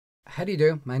How do you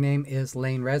do? My name is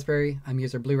Lane Raspberry. I'm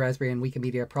user Blue Raspberry in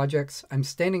Wikimedia projects. I'm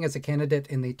standing as a candidate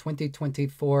in the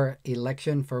 2024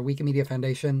 election for Wikimedia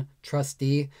Foundation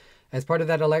trustee. As part of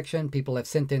that election, people have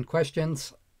sent in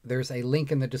questions. There's a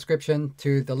link in the description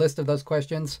to the list of those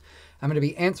questions. I'm going to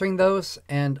be answering those,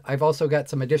 and I've also got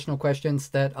some additional questions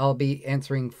that I'll be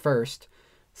answering first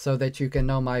so that you can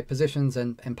know my positions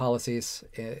and policies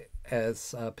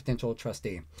as a potential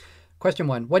trustee. Question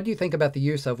 1. What do you think about the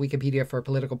use of Wikipedia for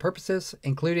political purposes,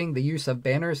 including the use of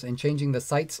banners and changing the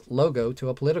site's logo to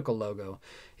a political logo?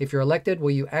 If you're elected,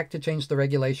 will you act to change the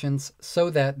regulations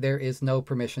so that there is no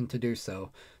permission to do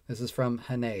so? This is from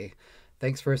Hane.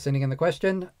 Thanks for sending in the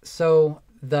question. So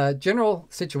the general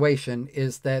situation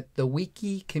is that the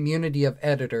Wiki community of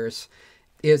editors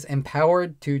is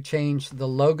empowered to change the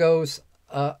logos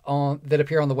that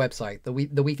appear on the website, the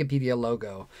Wikipedia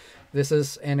logo. This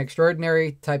is an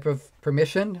extraordinary type of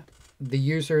permission. The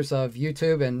users of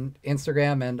YouTube and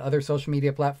Instagram and other social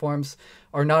media platforms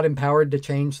are not empowered to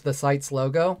change the site's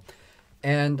logo.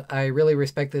 And I really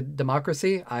respect the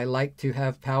democracy. I like to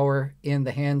have power in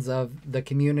the hands of the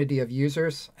community of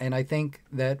users. And I think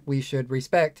that we should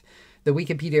respect that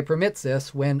Wikipedia permits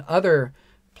this when other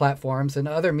platforms and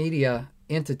other media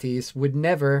entities would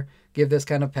never give this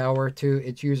kind of power to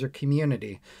its user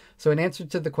community. So in answer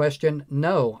to the question,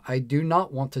 no, I do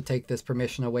not want to take this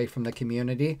permission away from the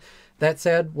community. That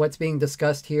said, what's being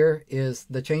discussed here is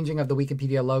the changing of the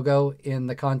Wikipedia logo in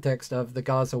the context of the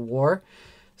Gaza war.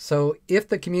 So if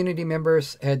the community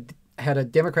members had a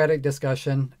democratic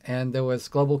discussion and there was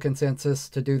global consensus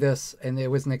to do this and it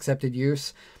was an accepted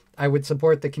use, I would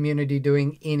support the community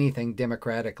doing anything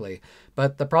democratically.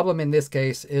 But the problem in this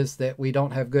case is that we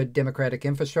don't have good democratic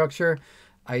infrastructure.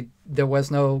 There was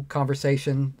no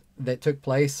conversation that took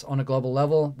place on a global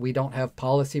level. We don't have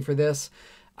policy for this.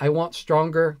 I want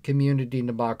stronger community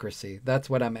democracy. That's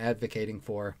what I'm advocating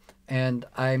for. And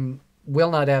I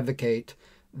will not advocate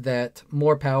that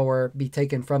more power be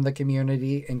taken from the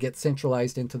community and get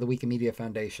centralized into the Wikimedia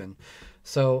Foundation.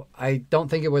 So I don't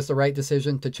think it was the right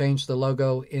decision to change the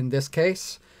logo in this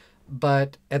case,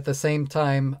 but at the same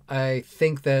time, I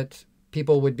think that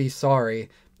people would be sorry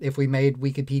if we made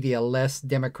Wikipedia less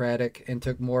democratic and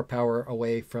took more power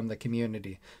away from the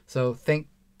community. So think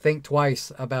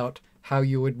twice about how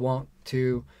you would want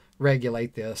to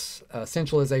regulate this.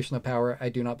 Centralization of power, I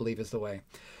do not believe, is the way.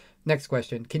 Next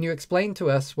question. Can you explain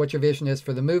to us what your vision is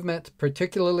for the movement,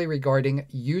 particularly regarding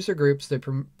user groups that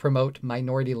promote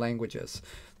minority languages?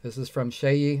 This is from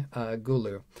Sheyi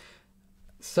Gulu.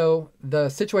 So the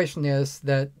situation is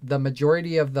that the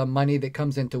majority of the money that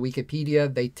comes into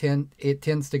Wikipedia, it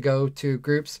tends to go to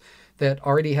groups that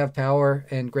already have power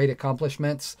and great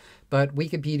accomplishments, but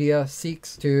Wikipedia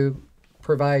seeks to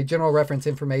provide general reference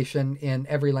information in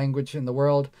every language in the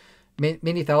world.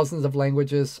 Many thousands of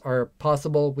languages are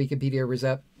possible.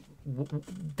 Wikipedia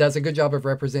does a good job of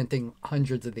representing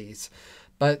hundreds of these.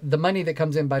 But the money that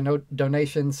comes in by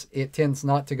donations, it tends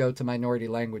not to go to minority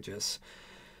languages.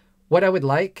 What I would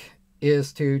like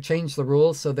is to change the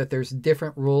rules so that there's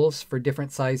different rules for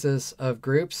different sizes of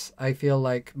groups. I feel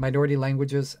like minority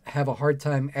languages have a hard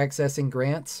time accessing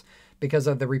grants because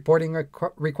of the reporting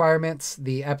requirements,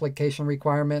 the application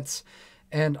requirements,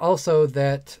 and also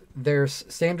that there's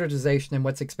standardization in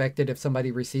what's expected if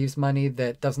somebody receives money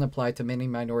that doesn't apply to many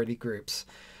minority groups.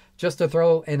 Just to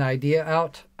throw an idea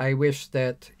out, I wish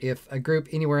that if a group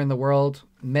anywhere in the world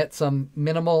met some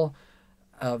minimal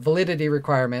validity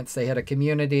requirements, they had a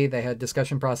community, they had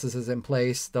discussion processes in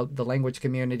place, the language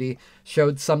community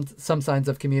showed some signs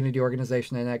of community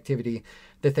organization and activity,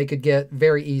 that they could get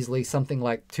very easily something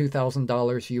like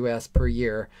 $2,000 US per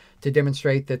year to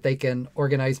demonstrate that they can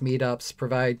organize meetups,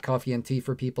 provide coffee and tea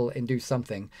for people, and do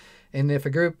something. And if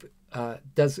a group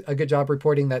does a good job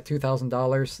reporting that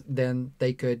 $2,000, then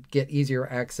they could get easier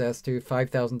access to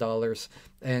 $5,000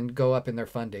 and go up in their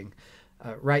funding.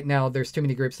 Right now, there's too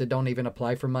many groups that don't even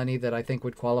apply for money that I think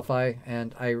would qualify,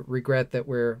 and I regret that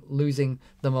we're losing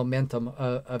the momentum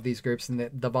of these groups and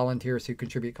the volunteers who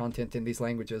contribute content in these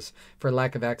languages for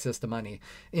lack of access to money.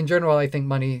 In general, I think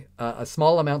money, a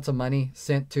small amounts of money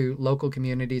sent to local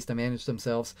communities to manage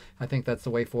themselves, I think that's the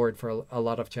way forward for a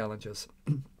lot of challenges.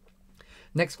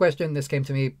 Next question, this came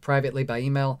to me privately by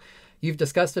email. You've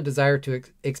discussed a desire to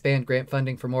expand grant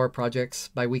funding for more projects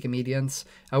by Wikimedians.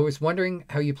 I was wondering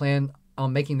how you plan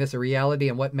on making this a reality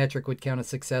and what metric would count as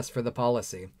success for the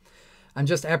policy. I'm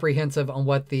just apprehensive on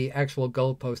what the actual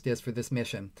goalpost is for this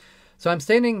mission. So I'm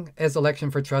standing as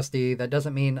election for trustee. That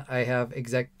doesn't mean I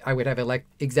would have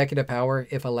executive power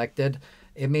if elected.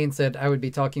 It means that I would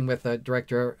be talking with the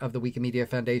director of the Wikimedia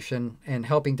Foundation and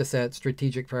helping to set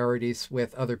strategic priorities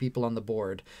with other people on the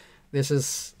board. This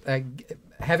is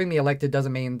having me elected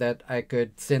doesn't mean that I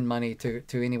could send money to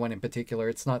anyone in particular.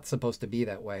 It's not supposed to be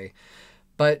that way.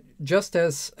 But just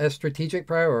as a strategic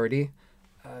priority,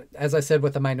 as I said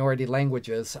with the minority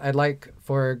languages, I'd like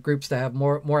for groups to have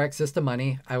more access to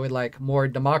money. I would like more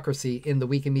democracy in the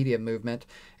Wikimedia movement,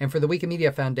 and for the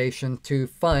Wikimedia Foundation to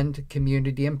fund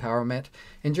community empowerment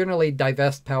and generally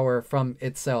divest power from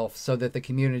itself so that the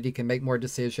community can make more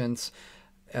decisions,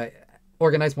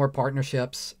 organize more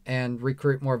partnerships, and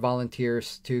recruit more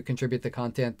volunteers to contribute the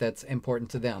content that's important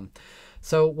to them.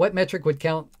 So what metric would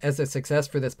count as a success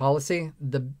for this policy?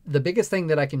 The biggest thing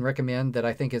that I can recommend that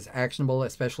I think is actionable,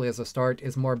 especially as a start,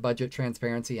 is more budget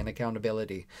transparency and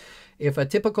accountability. If a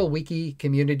typical Wiki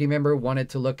community member wanted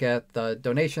to look at the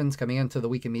donations coming into the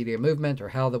Wikimedia movement or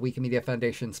how the Wikimedia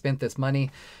Foundation spent this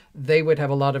money, they would have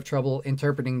a lot of trouble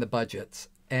interpreting the budgets.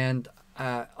 And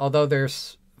although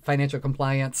there's financial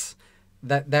compliance,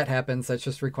 that happens, that's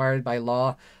just required by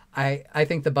law. I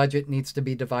think the budget needs to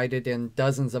be divided in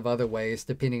dozens of other ways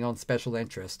depending on special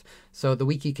interest. So the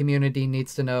Wiki community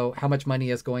needs to know how much money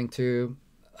is going to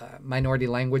minority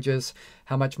languages,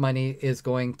 how much money is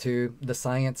going to the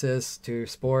sciences, to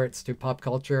sports, to pop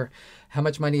culture, how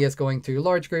much money is going to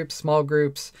large groups, small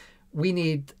groups. We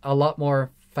need a lot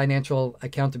more financial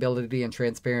accountability and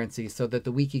transparency so that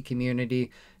the Wiki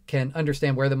community can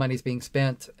understand where the money's being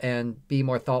spent and be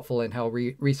more thoughtful in how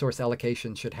resource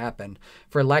allocation should happen.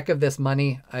 For lack of this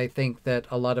money, I think that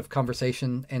a lot of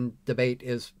conversation and debate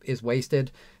is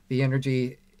wasted. The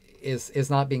energy is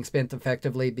not being spent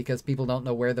effectively because people don't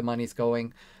know where the money's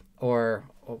going or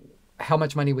how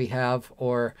much money we have,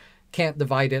 or can't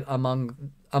divide it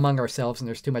among ourselves, and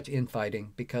there's too much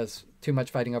infighting because too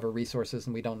much fighting over resources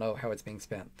and we don't know how it's being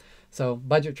spent. So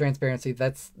budget transparency,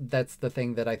 that's the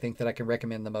thing that I think that I can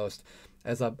recommend the most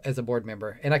as a board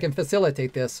member. And I can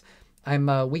facilitate this. I'm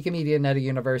a Wikimedian at a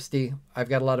university. I've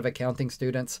got a lot of accounting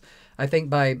students. I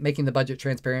think by making the budget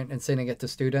transparent and sending it to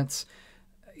students,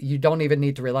 you don't even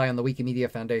need to rely on the Wikimedia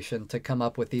Foundation to come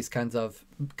up with these kinds of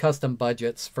custom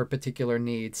budgets for particular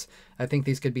needs. I think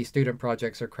these could be student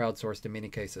projects or crowdsourced in many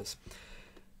cases.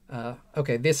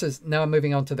 Okay, now I'm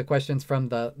moving on to the questions from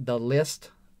the list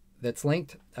that's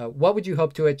linked. What would you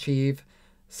hope to achieve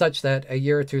such that a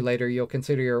year or two later you'll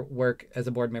consider your work as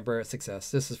a board member a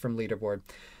success? This is from Leaderboard.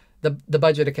 The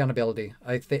budget accountability.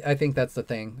 I think that's the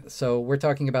thing. So we're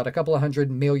talking about a couple of $100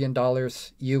 million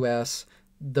US.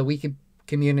 The Wiki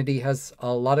community has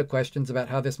a lot of questions about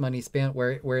how this money's spent,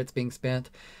 where it's being spent.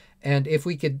 And if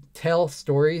we could tell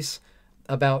stories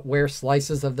about where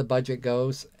slices of the budget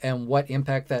goes and what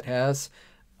impact that has,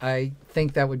 I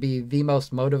think that would be the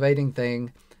most motivating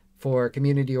thing for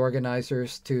community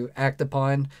organizers to act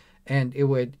upon, and it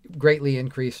would greatly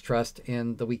increase trust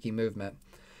in the Wiki movement.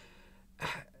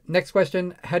 Next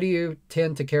question, how do you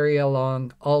tend to carry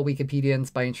along all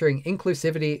Wikipedians by ensuring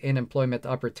inclusivity in employment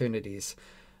opportunities?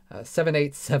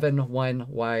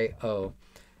 7871YO.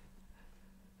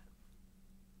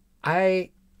 I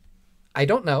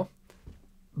don't know,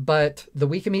 but the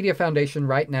Wikimedia Foundation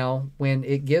right now, when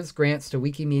it gives grants to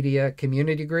Wikimedia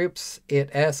community groups, it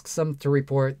asks them to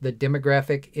report the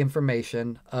demographic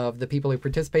information of the people who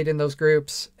participate in those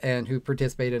groups and who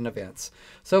participate in events.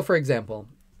 So for example,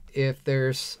 if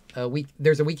there's a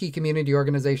Wiki community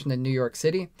organization in New York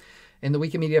City, and the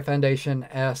Wikimedia Foundation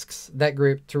asks that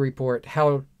group to report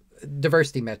how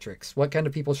diversity metrics, what kind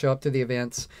of people show up to the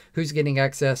events, who's getting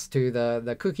access to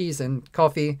the cookies and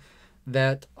coffee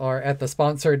that are at the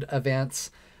sponsored events,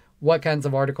 what kinds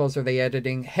of articles are they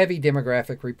editing, heavy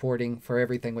demographic reporting for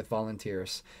everything with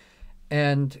volunteers.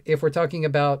 And if we're talking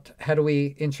about how do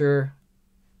we ensure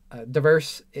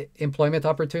diverse employment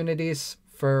opportunities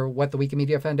for what the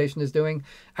Wikimedia Foundation is doing,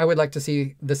 I would like to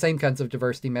see the same kinds of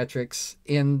diversity metrics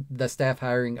in the staff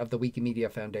hiring of the Wikimedia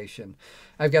Foundation.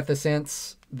 I've got the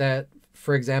sense that,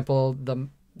 for example, the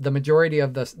majority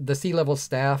of the C-level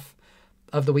staff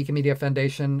of the Wikimedia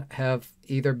Foundation have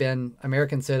either been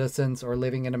American citizens or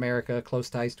living in America, close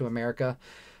ties to America.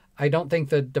 I don't think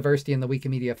the diversity in the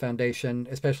Wikimedia Foundation,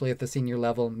 especially at the senior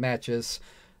level, matches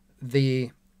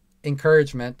the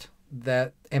encouragement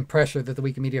that and pressure that the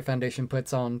Wikimedia Foundation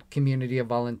puts on community of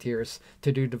volunteers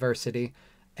to do diversity.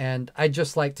 And I'd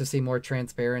just like to see more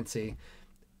transparency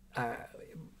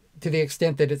to the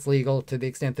extent that it's legal, to the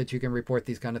extent that you can report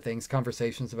these kind of things,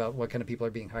 conversations about what kind of people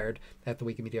are being hired at the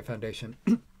Wikimedia Foundation.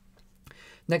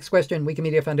 Next question,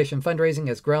 Wikimedia Foundation fundraising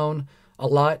has grown a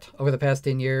lot over the past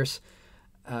 10 years.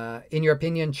 In your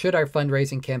opinion, should our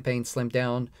fundraising campaign slim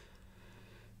down?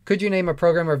 Could you name a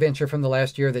program or venture from the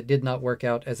last year that did not work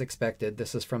out as expected?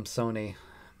 This is from Sony.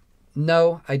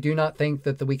 No, I do not think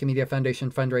that the Wikimedia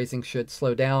Foundation fundraising should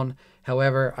slow down.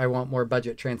 However, I want more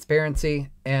budget transparency,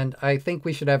 and I think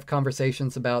we should have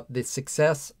conversations about the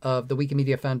success of the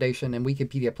Wikimedia Foundation and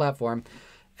Wikipedia platform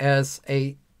as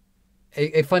a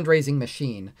fundraising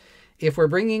machine. If we're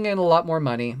bringing in a lot more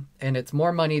money, and it's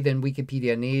more money than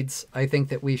Wikipedia needs, I think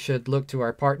that we should look to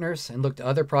our partners and look to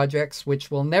other projects which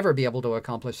will never be able to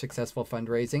accomplish successful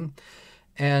fundraising.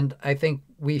 And I think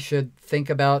we should think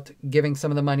about giving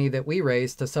some of the money that we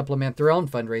raise to supplement their own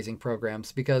fundraising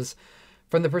programs, because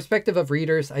from the perspective of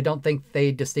readers, I don't think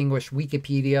they distinguish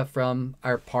Wikipedia from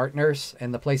our partners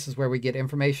and the places where we get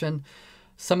information.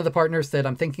 Some of the partners that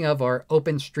I'm thinking of are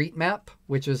OpenStreetMap,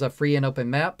 which is a free and open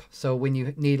map. So when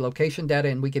you need location data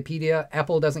in Wikipedia,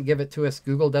 Apple doesn't give it to us,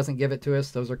 Google doesn't give it to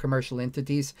us. Those are commercial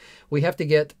entities. We have to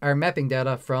get our mapping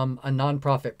data from a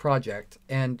nonprofit project,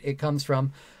 and it comes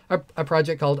from a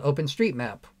project called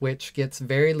OpenStreetMap, which gets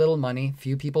very little money.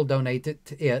 Few people donate it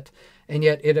to it, and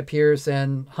yet it appears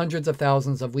in hundreds of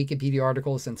thousands of Wikipedia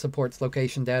articles and supports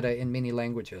location data in many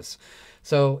languages.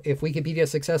 So if Wikipedia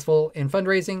is successful in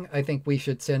fundraising, I think we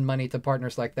should send money to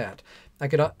partners like that. I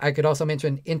could also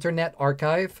mention Internet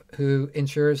Archive, who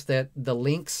ensures that the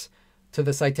links to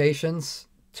the citations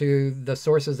to the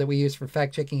sources that we use for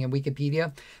fact-checking in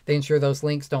Wikipedia, they ensure those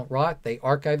links don't rot. They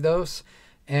archive those.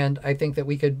 And I think that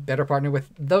we could better partner with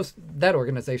that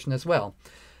organization as well.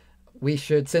 We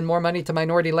should send more money to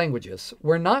minority languages.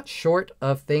 We're not short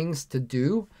of things to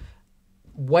do.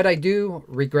 What I do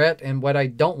regret and what I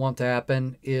don't want to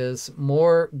happen is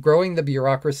more growing the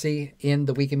bureaucracy in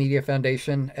the Wikimedia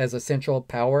Foundation as a central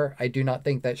power. I do not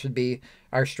think that should be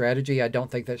our strategy. I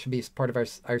don't think that should be part of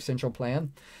our central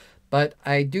plan. But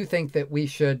I do think that we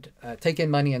should take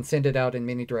in money and send it out in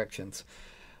many directions.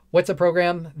 What's a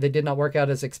program that did not work out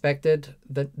as expected?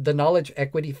 The Knowledge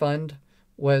Equity Fund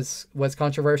was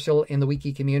controversial in the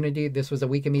Wiki community. This was a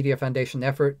Wikimedia Foundation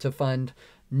effort to fund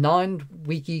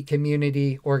non-Wiki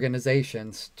community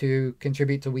organizations to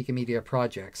contribute to Wikimedia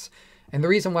projects. And the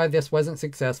reason why this wasn't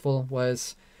successful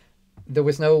was there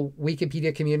was no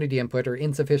Wikipedia community input or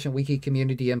insufficient Wiki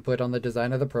community input on the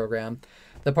design of the program.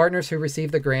 The partners who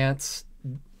received the grants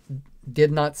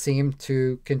did not seem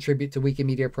to contribute to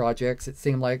Wikimedia projects. It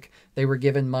seemed like they were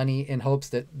given money in hopes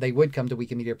that they would come to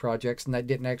Wikimedia projects, and that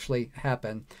didn't actually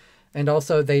happen. And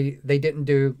also, they didn't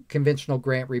do conventional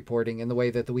grant reporting in the way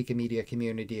that the Wikimedia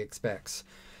community expects.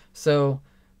 So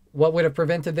what would have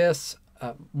prevented this?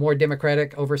 More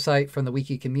democratic oversight from the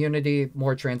Wiki community,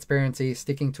 more transparency,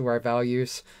 sticking to our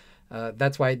values.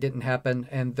 That's why it didn't happen.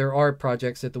 And there are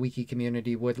projects that the Wiki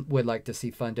community would like to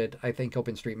see funded. I think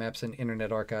OpenStreetMaps and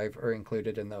Internet Archive are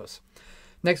included in those.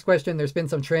 Next question, there's been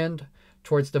some trend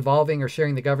towards devolving or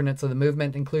sharing the governance of the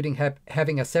movement, including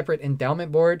having a separate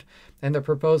endowment board and the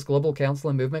proposed Global Council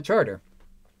and Movement Charter.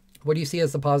 What do you see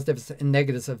as the positives and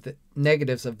negatives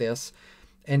of this?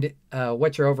 And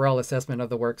what's your overall assessment of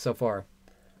the work so far?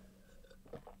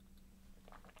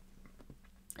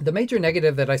 The major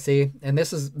negative that I see, and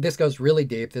this goes really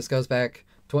deep, this goes back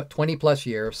 20 plus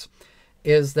years,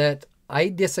 is that I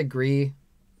disagree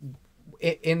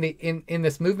in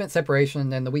this movement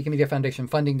separation and the Wikimedia Foundation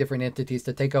funding different entities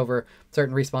to take over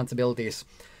certain responsibilities.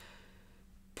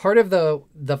 Part of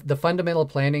the fundamental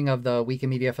planning of the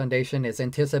Wikimedia Foundation is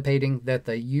anticipating that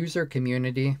the user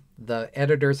community, the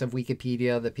editors of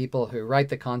Wikipedia, the people who write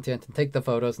the content and take the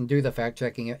photos and do the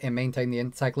fact-checking and maintain the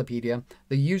encyclopedia,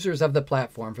 the users of the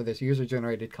platform for this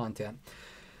user-generated content,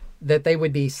 that they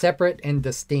would be separate and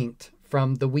distinct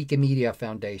from the Wikimedia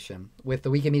Foundation, with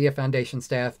the Wikimedia Foundation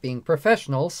staff being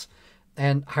professionals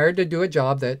and hired to do a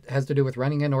job that has to do with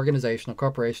running an organization, a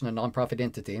corporation, a nonprofit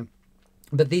entity.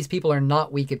 But these people are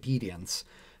not Wikipedians.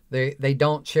 They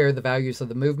don't share the values of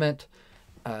the movement.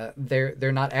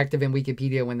 They're not active in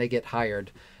Wikipedia when they get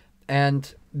hired.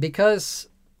 And because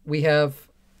we have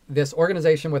this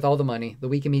organization with all the money, the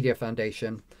Wikimedia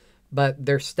Foundation, but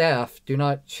their staff do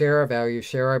not share our values,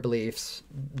 share our beliefs.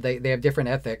 They have different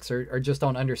ethics or just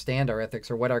don't understand our ethics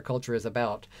or what our culture is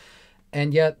about.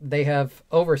 And yet they have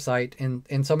oversight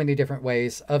in so many different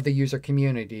ways of the user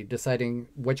community, deciding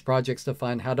which projects to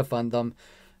fund, how to fund them,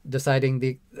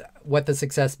 deciding what the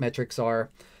success metrics are,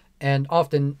 and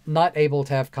often not able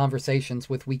to have conversations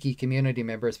with Wiki community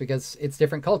members because it's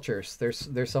different cultures.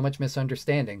 There's so much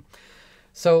misunderstanding.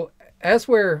 So as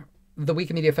the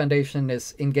Wikimedia Foundation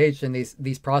is engaged in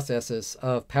these processes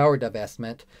of power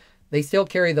divestment, they still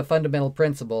carry the fundamental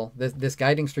principle, this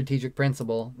guiding strategic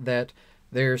principle, that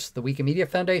there's the Wikimedia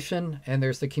Foundation and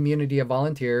there's the community of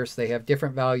volunteers. They have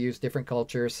different values, different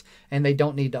cultures, and they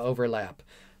don't need to overlap.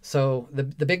 So the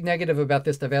big negative about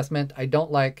this divestment, I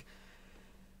don't like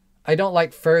I don't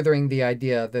like furthering the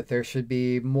idea that there should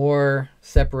be more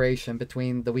separation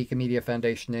between the Wikimedia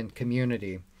Foundation and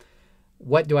community.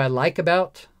 What do I like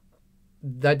about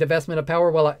the divestment of power?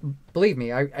 Well, believe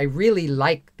me, I really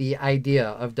like the idea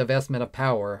of divestment of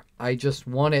power. I just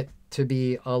want it to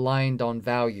be aligned on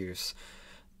values.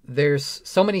 There's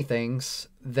so many things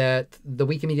that the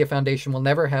Wikimedia Foundation will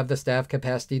never have the staff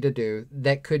capacity to do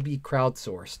that could be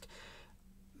crowdsourced.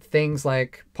 Things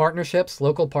like partnerships,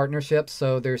 local partnerships.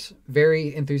 So there's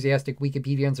very enthusiastic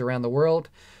Wikipedians around the world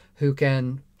who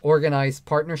can organize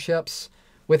partnerships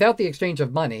without the exchange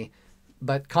of money,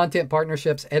 but content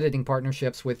partnerships, editing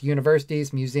partnerships with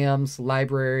universities, museums,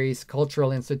 libraries,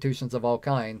 cultural institutions of all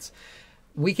kinds.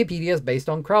 Wikipedia is based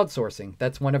on crowdsourcing.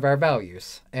 That's one of our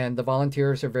values. And the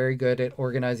volunteers are very good at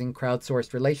organizing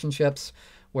crowdsourced relationships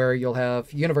where you'll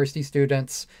have university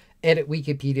students edit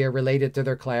Wikipedia related to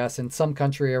their class in some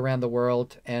country around the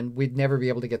world, and we'd never be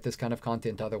able to get this kind of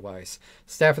content otherwise.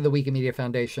 Staff of the Wikimedia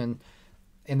Foundation,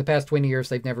 in the past 20 years,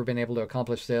 they've never been able to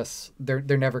accomplish this. They're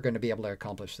never going to be able to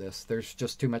accomplish this. There's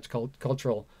just too much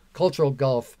cultural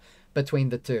gulf between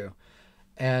the two.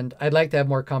 And I'd like to have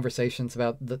more conversations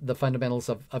about the fundamentals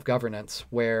of governance,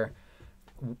 where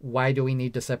why do we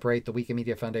need to separate the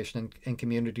Wikimedia Foundation and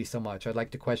community so much? I'd like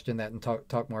to question that and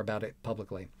talk more about it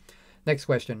publicly. Next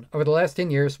question. Over the last 10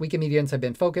 years, Wikimedians have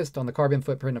been focused on the carbon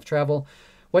footprint of travel.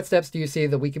 What steps do you see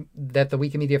that the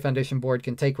Wikimedia Foundation board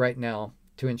can take right now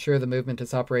to ensure the movement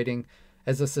is operating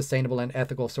as a sustainable and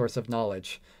ethical source of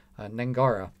knowledge?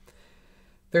 Nangara.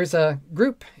 There's a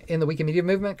group in the Wikimedia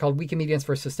movement called Wikimedians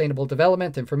for Sustainable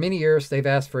Development, and for many years they've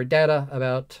asked for data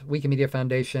about Wikimedia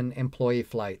Foundation employee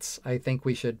flights. I think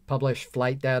we should publish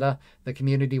flight data. The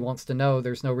community wants to know.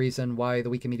 There's no reason why the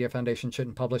Wikimedia Foundation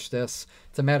shouldn't publish this.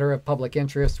 It's a matter of public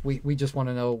interest. We just want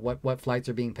to know what flights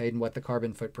are being paid and what the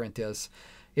carbon footprint is.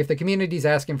 If the community's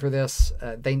asking for this,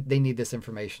 they need this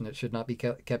information. It should not be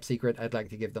kept secret. I'd like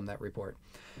to give them that report.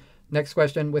 Next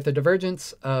question. With the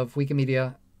divergence of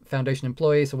Wikimedia Foundation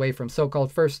employees away from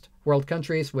so-called first world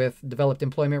countries with developed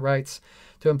employment rights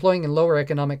to employing in lower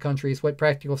economic countries, what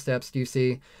practical steps do you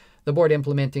see the board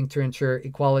implementing to ensure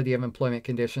equality of employment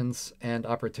conditions and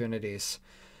opportunities?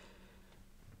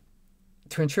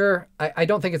 To ensure, I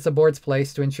don't think it's the board's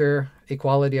place to ensure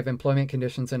equality of employment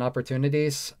conditions and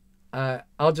opportunities.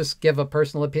 I'll just give a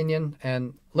personal opinion,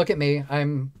 and look at me.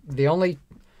 I'm the only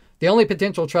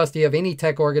potential trustee of any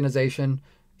tech organization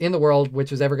in the world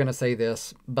which is ever going to say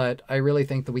this, but I really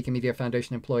think the Wikimedia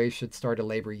Foundation employees should start a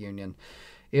labor union.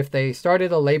 If they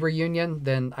started a labor union,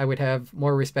 then I would have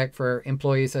more respect for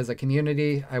employees as a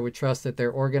community. I would trust that they're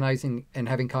organizing and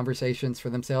having conversations for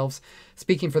themselves,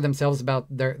 speaking for themselves about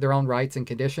their own rights and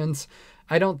conditions.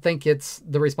 I don't think it's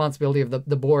the responsibility of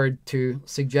the board to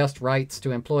suggest rights to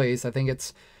employees. I think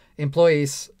it's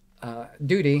employees'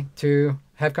 duty to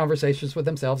have conversations with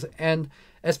themselves, and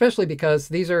especially because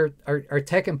these are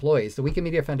tech employees. The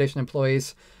Wikimedia Foundation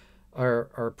employees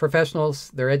are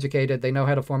professionals. They're educated. They know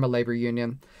how to form a labor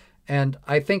union. And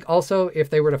I think also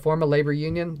if they were to form a labor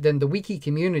union, then the wiki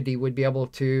community would be able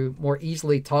to more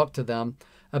easily talk to them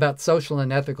about social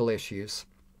and ethical issues.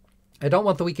 I don't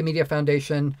want the Wikimedia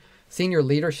Foundation senior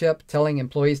leadership telling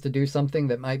employees to do something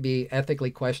that might be ethically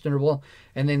questionable,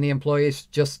 and then the employees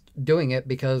just doing it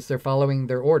because they're following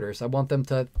their orders. I want them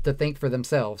to think for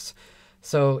themselves.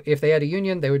 So if they had a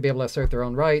union, they would be able to assert their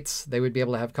own rights. They would be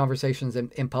able to have conversations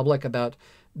in public about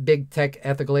big tech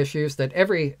ethical issues that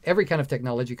every kind of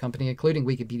technology company, including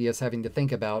Wikipedia, is having to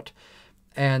think about.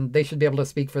 And they should be able to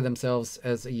speak for themselves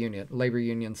as a union, labor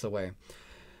unions away.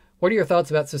 What are your thoughts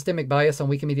about systemic bias on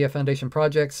Wikimedia Foundation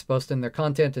projects, both in their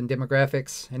content and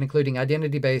demographics, and including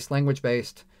identity-based,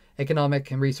 language-based,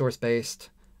 economic and resource-based,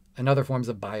 and other forms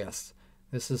of bias?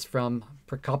 This is from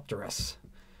Procopterus.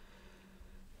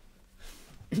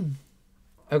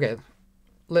 Okay,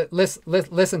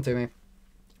 listen to me.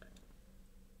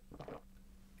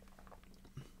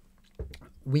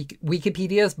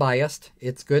 Wikipedia is biased.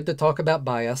 It's good to talk about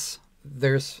bias.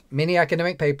 There's many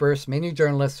academic papers, many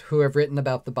journalists who have written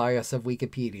about the bias of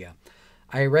Wikipedia.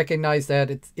 I recognize that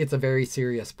it's a very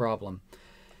serious problem.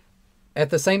 At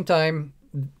the same time,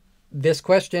 this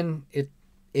question,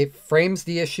 it frames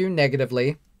the issue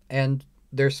negatively, and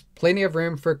there's plenty of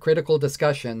room for critical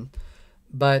discussion,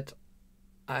 but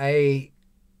I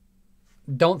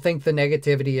don't think the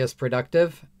negativity is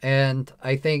productive, and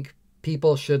I think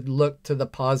people should look to the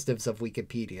positives of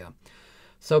Wikipedia.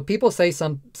 So people say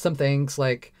some things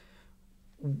like,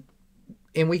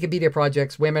 in Wikipedia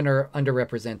projects, women are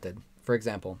underrepresented, for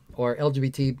example, or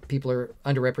LGBT people are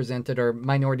underrepresented, or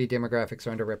minority demographics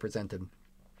are underrepresented.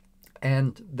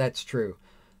 And that's true.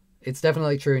 It's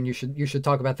definitely true, and you should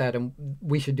talk about that, and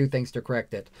we should do things to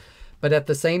correct it. But at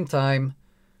the same time,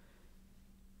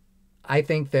 I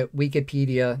think that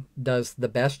Wikipedia does the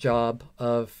best job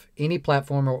of any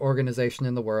platform or organization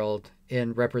in the world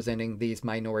in representing these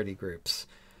minority groups.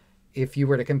 If you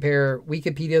were to compare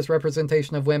Wikipedia's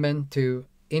representation of women to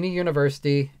any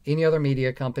university, any other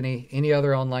media company, any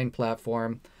other online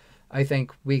platform, I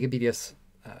think Wikipedia's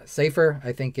safer.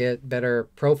 I think it better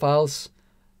profiles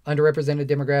underrepresented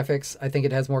demographics. I think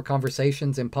it has more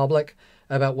conversations in public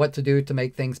about what to do to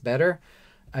make things better.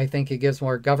 I think it gives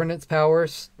more governance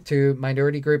powers to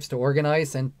minority groups to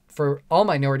organize. And for all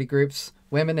minority groups,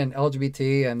 women and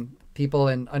LGBT and people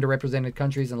in underrepresented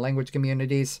countries and language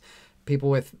communities, people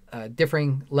with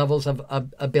differing levels of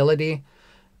ability,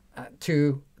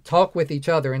 to talk with each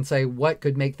other and say what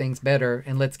could make things better,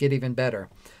 and let's get even better.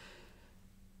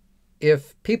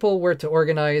 If people were to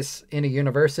organize in a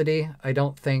university, I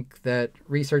don't think that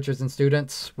researchers and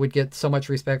students would get so much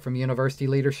respect from university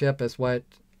leadership as what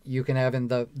you can have in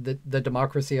the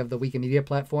democracy of the Wikimedia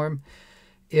platform.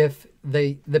 If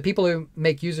the people who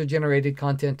make user-generated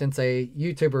content in, say,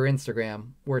 YouTube or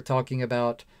Instagram were talking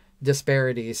about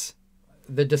disparities,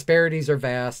 the disparities are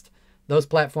vast. Those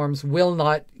platforms will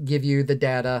not give you the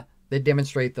data that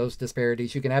demonstrate those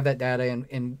disparities. You can have that data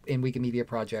in Wikimedia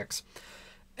projects.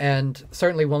 And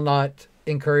certainly will not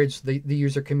encourage the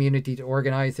user community to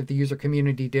organize. If the user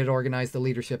community did organize, the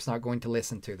leadership's not going to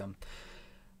listen to them.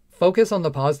 Focus on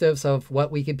the positives of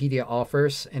what Wikipedia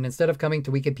offers, and instead of coming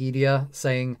to Wikipedia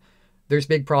saying there's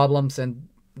big problems and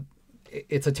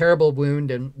it's a terrible wound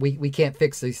and we can't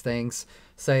fix these things,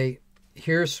 say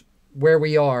here's where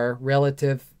we are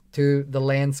relative to the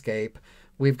landscape.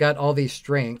 We've got all these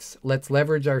strengths. Let's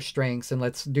leverage our strengths and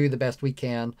let's do the best we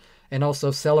can, and also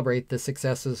celebrate the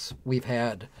successes we've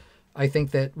had. I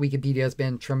think that Wikipedia has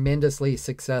been tremendously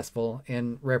successful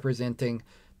in representing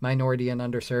minority and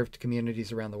underserved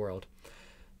communities around the world.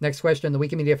 Next question. The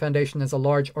Wikimedia Foundation is a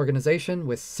large organization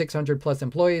with 600 plus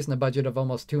employees and a budget of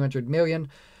almost 200 million.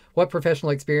 What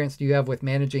professional experience do you have with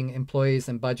managing employees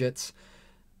and budgets?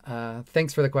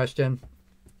 Thanks for the question.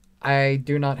 I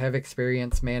do not have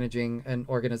experience managing an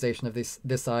organization of this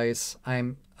size.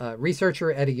 I'm a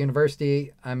researcher at a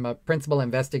university. I'm a principal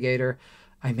investigator.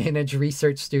 I manage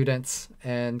research students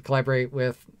and collaborate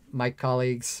with my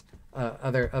colleagues,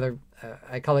 other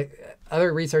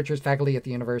researchers, faculty at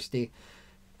the university.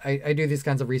 I do these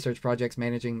kinds of research projects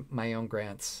managing my own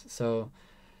grants. So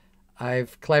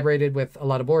I've collaborated with a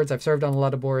lot of boards. I've served on a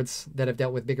lot of boards that have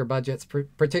dealt with bigger budgets,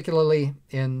 particularly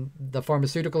in the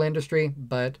pharmaceutical industry.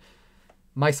 But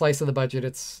my slice of the budget,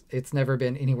 it's never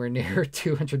been anywhere near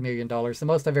 $200 million. The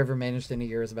most I've ever managed in a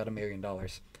year is about $1 million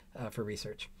for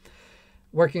research.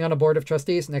 Working on a board of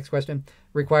trustees, next question,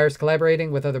 requires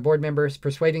collaborating with other board members,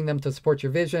 persuading them to support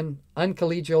your vision.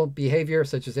 Uncollegial behavior,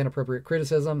 such as inappropriate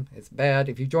criticism, is bad.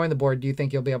 If you join the board, do you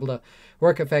think you'll be able to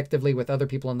work effectively with other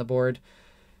people on the board?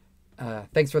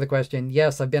 Thanks for the question.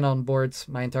 Yes, I've been on boards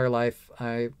my entire life.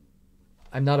 I'm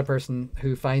not a person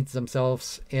who finds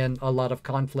themselves in a lot of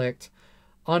conflict.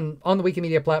 On the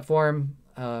Wikimedia platform,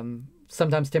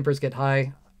 sometimes tempers get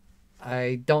high.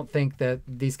 I don't think that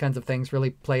these kinds of things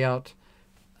really play out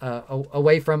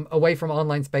away from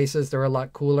online spaces. They're a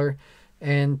lot cooler.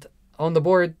 And on the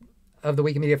board of the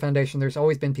Wikimedia Foundation, there's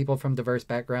always been people from diverse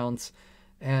backgrounds.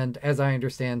 And as I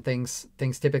understand, things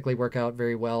typically work out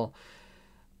very well.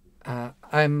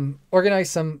 I'm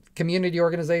organized some community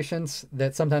organizations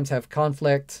that sometimes have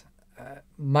conflict.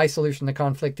 My solution to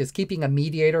conflict is keeping a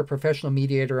mediator, professional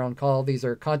mediator on call. These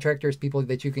are contractors, people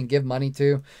that you can give money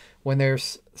to when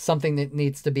there's something that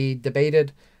needs to be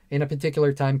debated in a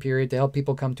particular time period to help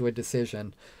people come to a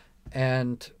decision.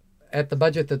 And at the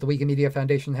budget that the Wikimedia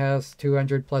Foundation has,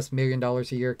 $200+ million a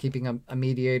year, keeping a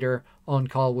mediator on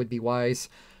call would be wise.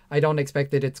 I don't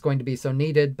expect that it's going to be so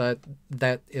needed, but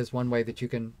that is one way that you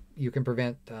can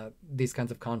prevent these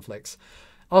kinds of conflicts.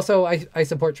 Also, I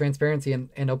support transparency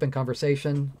and open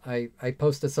conversation. I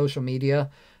post to social media.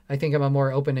 I think I'm a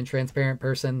more open and transparent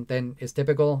person than is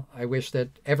typical. I wish that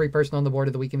every person on the board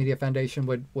of the Wikimedia Foundation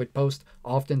would post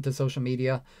often to social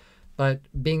media. But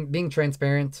being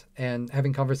transparent and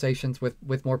having conversations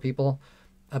with more people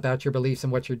about your beliefs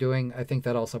and what you're doing, I think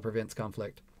that also prevents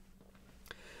conflict.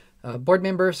 Board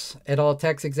members at all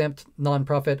tax-exempt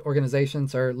nonprofit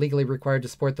organizations are legally required to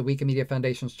support the Wikimedia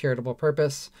Foundation's charitable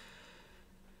purpose.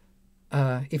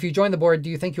 If you join the board, do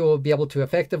you think you will be able to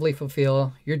effectively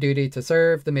fulfill your duty to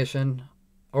serve the mission,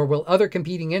 or will other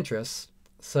competing interests,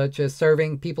 such as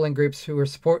serving people in groups who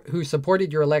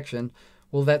supported your election,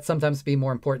 will that sometimes be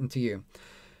more important to you?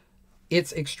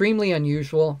 It's extremely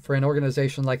unusual for an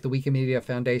organization like the Wikimedia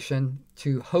Foundation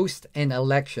to host an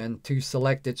election to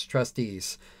select its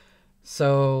trustees.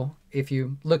 So if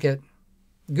you look at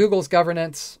Google's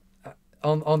governance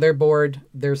on their board,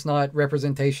 there's not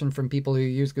representation from people who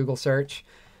use Google search.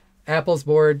 Apple's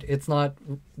board,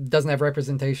 doesn't have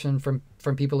representation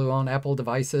from people who own Apple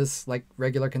devices like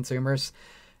regular consumers.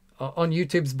 On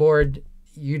YouTube's board,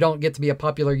 you don't get to be a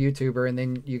popular YouTuber and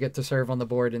then you get to serve on the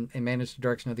board and manage the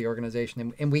direction of the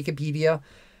organization. In Wikipedia,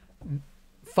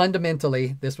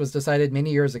 fundamentally, this was decided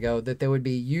many years ago that there would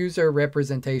be user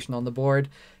representation on the board.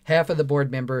 Half of the board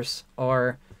members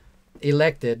are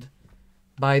elected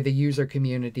by the user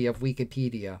community of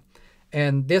Wikipedia.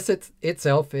 And this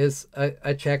itself is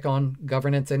a check on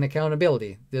governance and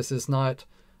accountability. This is not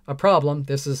a problem.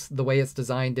 This is the way it's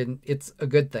designed, and it's a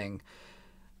good thing.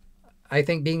 I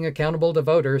think being accountable to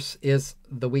voters is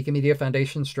the Wikimedia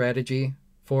Foundation strategy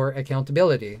for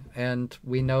accountability. And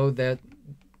we know that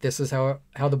this is how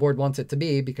the board wants it to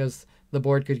be, because the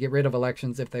board could get rid of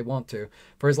elections if they want to.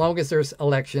 For as long as there's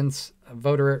elections,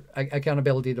 voter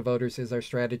accountability to voters is our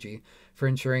strategy for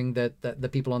ensuring that the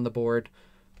people on the board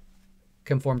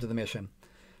conform to the mission.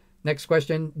 Next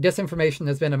question. Disinformation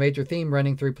has been a major theme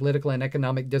running through political and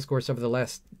economic discourse over the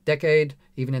last decade,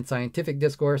 even in scientific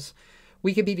discourse.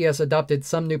 Wikipedia has adopted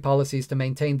some new policies to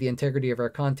maintain the integrity of our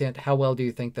content. How well do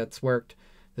you think that's worked?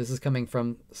 This is coming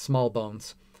from Small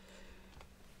Bones.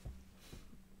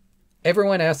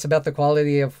 Everyone asks about the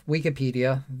quality of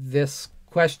Wikipedia. This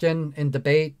question and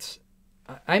debate,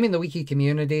 I'm in the wiki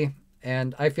community,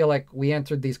 and I feel like we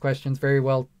answered these questions very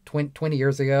well 20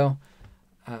 years ago.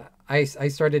 I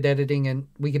started editing in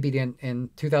Wikipedia in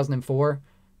 2004.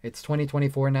 It's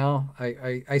 2024 now.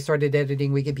 I started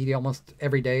editing Wikipedia almost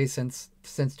every day since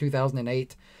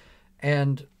 2008.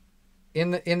 And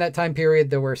in that time period,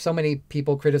 there were so many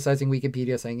people criticizing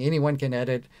Wikipedia, saying anyone can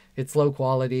edit, it's low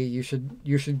quality, you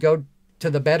should go to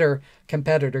the better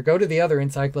competitor, go to the other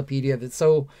encyclopedia that's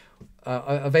so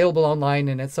available online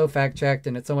and it's so fact-checked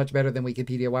and it's so much better than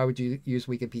Wikipedia. Why would you use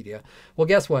Wikipedia? Well,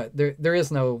 guess what? There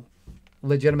is no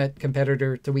legitimate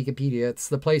competitor to Wikipedia. It's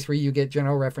the place where you get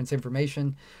general reference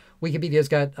information. Wikipedia's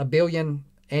got 1 billion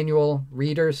annual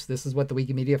readers. This is what the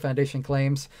Wikimedia Foundation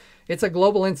claims. It's a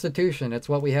global institution. It's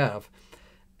what we have.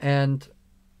 And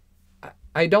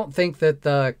I don't think that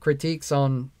the critiques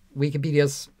on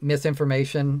Wikipedia's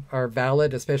misinformation are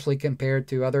valid, especially compared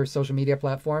to other social media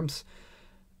platforms.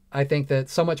 I think that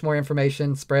so much more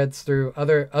information spreads through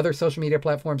other social media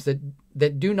platforms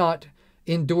that do not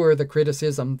endure the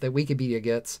criticism that Wikipedia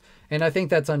gets. And I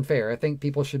think that's unfair. I think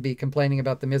people should be complaining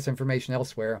about the misinformation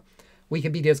elsewhere.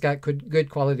 Wikipedia's got good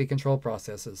quality control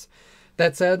processes.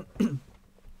 That said,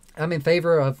 I'm in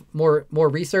favor of more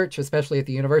research, especially at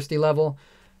the university level,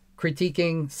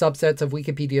 critiquing subsets of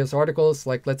Wikipedia's articles.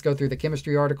 Like, let's go through the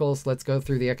chemistry articles, let's go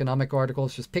through the economic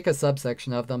articles, just pick a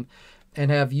subsection of them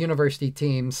and have university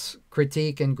teams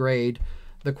critique and grade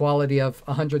the quality of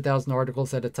 100,000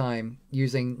 articles at a time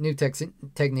using new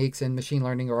techniques in machine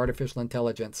learning or artificial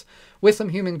intelligence, with some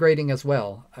human grading as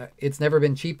well. It's never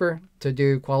been cheaper to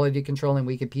do quality control in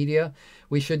Wikipedia.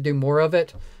 We should do more of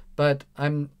it, but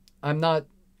I'm not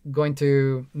going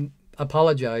to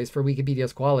apologize for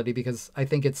Wikipedia's quality because I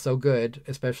think it's so good,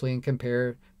 especially in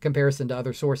comparison to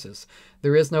other sources.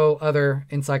 There is no other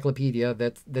encyclopedia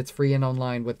that's free and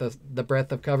online with the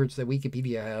breadth of coverage that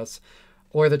Wikipedia has,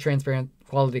 or the transparent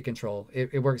quality control.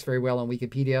 It works very well on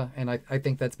Wikipedia, and I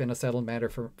think that's been a settled matter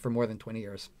for more than 20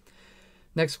 years.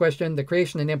 Next question. The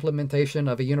creation and implementation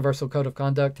of a universal code of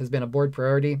conduct has been a board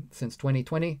priority since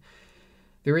 2020.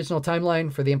 The original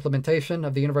timeline for the implementation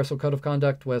of the Universal Code of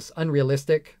Conduct was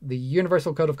unrealistic. The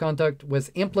Universal Code of Conduct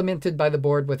was implemented by the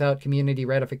board without community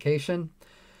ratification.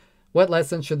 What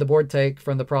lessons should the board take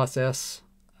from the process,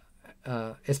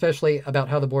 especially about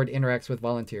how the board interacts with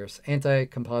volunteers?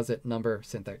 Anti-composite number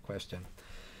sent that question.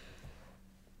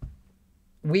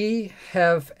 We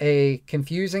have a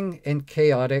confusing and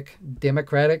chaotic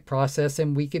democratic process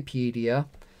in Wikipedia.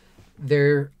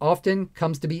 There often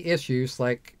comes to be issues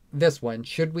like this one.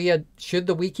 Should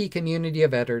the wiki community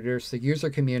of editors, the user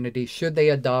community, should they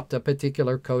adopt a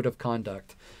particular code of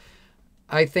conduct?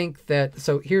 I think that,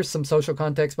 so here's some social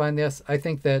context behind this. I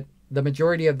think that the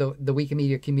majority of the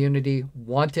Wikimedia community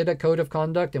wanted a code of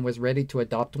conduct and was ready to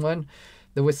adopt one.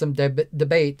 There was some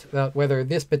debate about whether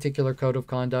this particular code of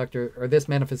conduct or this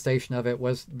manifestation of it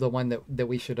was the one that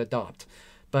we should adopt.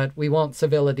 But we want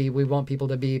civility. We want people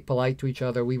to be polite to each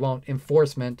other. We want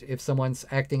enforcement if someone's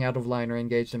acting out of line or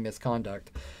engaged in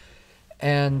misconduct.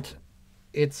 And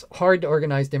it's hard to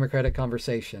organize democratic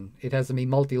conversation. It has to be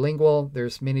multilingual.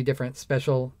 There's many different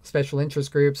special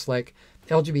interest groups like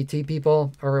LGBT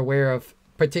people are aware of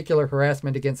particular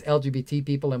harassment against LGBT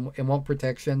people and want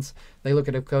protections. They look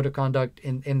at a code of conduct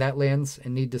in that lens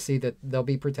and need to see that they'll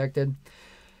be protected.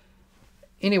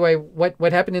 Anyway,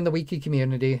 what happened in the Wiki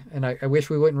community, and I wish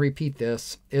we wouldn't repeat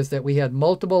this, is that we had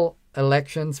multiple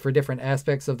elections for different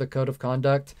aspects of the code of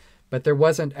conduct, but there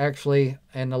wasn't actually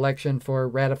an election for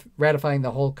ratifying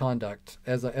the whole conduct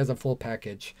as a full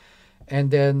package.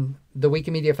 And then the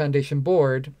Wikimedia Foundation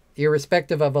board,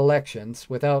 irrespective of elections,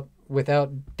 without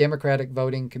democratic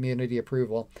voting community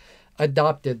approval,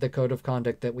 adopted the code of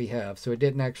conduct that we have. So it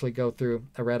didn't actually go through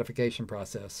a ratification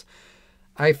process.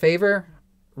 I favor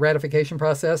ratification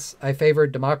process. I favor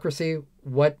democracy.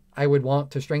 What I would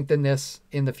want to strengthen this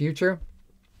in the future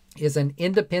is an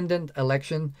independent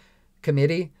election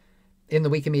committee in the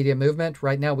Wikimedia movement.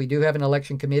 Right now, we do have an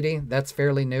election committee. That's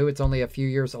fairly new. It's only a few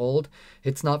years old.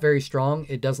 It's not very strong.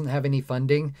 It doesn't have any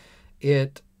funding. In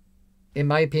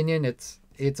my opinion,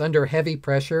 it's under heavy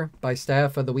pressure by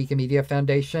staff of the Wikimedia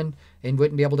Foundation and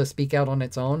wouldn't be able to speak out on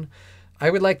its own. I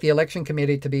would like the election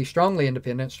committee to be strongly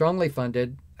independent, strongly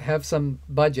funded, have some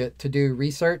budget to do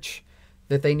research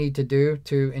that they need to do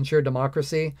to ensure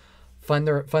democracy, fund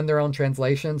their own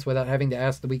translations without having to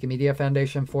ask the Wikimedia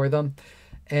Foundation for them,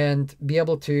 and be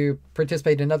able to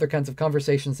participate in other kinds of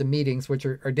conversations and meetings, which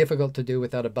are difficult to do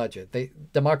without a budget.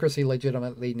 Democracy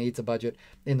legitimately needs a budget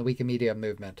in the Wikimedia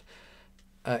movement.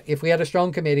 If we had a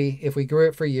strong committee, if we grew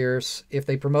it for years, if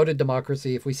they promoted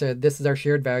democracy, if we said this is our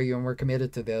shared value and we're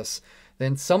committed to this,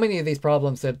 then so many of these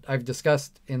problems that I've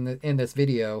discussed in this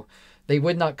video, they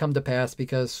would not come to pass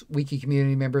because Wiki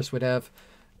community members would have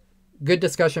good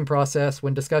discussion process.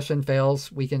 When discussion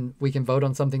fails, we can vote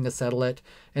on something to settle it,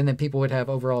 and then people would have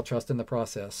overall trust in the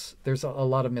process. There's a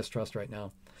lot of mistrust right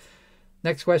now.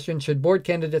 Next question, should board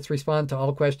candidates respond to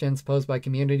all questions posed by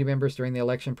community members during the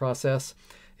election process?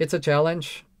 It's a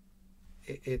challenge.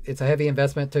 It's a heavy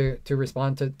investment to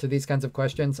respond to these kinds of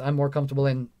questions. I'm more comfortable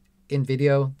in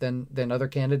video than other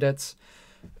candidates.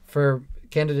 For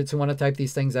candidates who want to type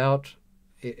these things out,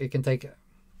 it can take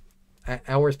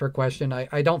hours per question.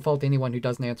 I don't fault anyone who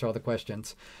doesn't answer all the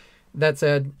questions. That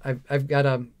said, I've got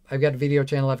a video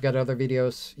channel. I've got other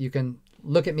videos. You can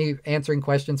look at me answering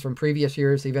questions from previous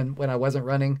years, even when I wasn't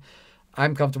running.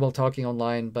 I'm comfortable talking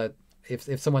online, but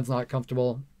if someone's not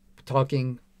comfortable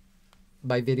talking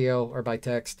by video or by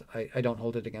text, I don't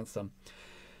hold it against them.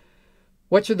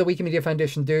 What should the Wikimedia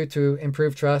Foundation do to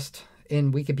improve trust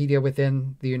in Wikipedia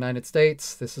within the United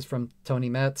States? This is from Tony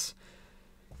Metz.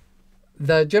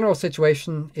 The general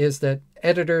situation is that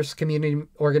editors, community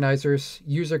organizers,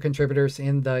 user contributors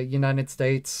in the United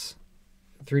States,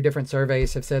 through different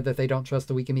surveys, have said that they don't trust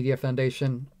the Wikimedia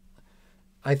Foundation.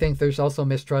 I think there's also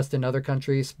mistrust in other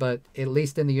countries, but at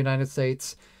least in the United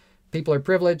States, people are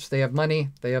privileged, they have money,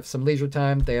 they have some leisure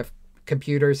time, they have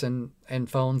computers and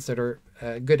phones that are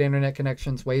good internet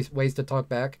connections, ways to talk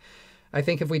back. I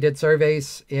think if we did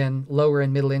surveys in lower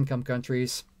and middle income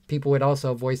countries, people would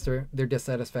also voice their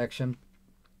dissatisfaction.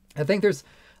 I think there's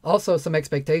also some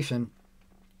expectation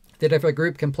that if a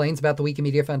group complains about the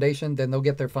Wikimedia Foundation, then they'll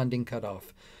get their funding cut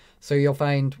off. So you'll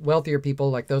find wealthier people,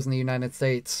 like those in the United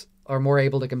States, are more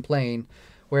able to complain,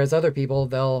 whereas other people,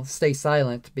 they'll stay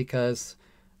silent because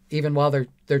even while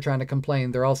they're trying to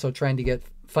complain, they're also trying to get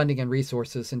funding and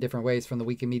resources in different ways from the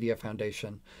Wikimedia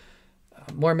Foundation.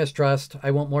 More mistrust.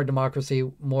 I want more democracy,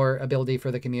 more ability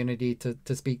for the community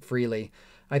to speak freely.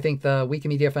 I think the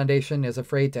Wikimedia Foundation is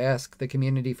afraid to ask the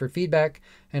community for feedback,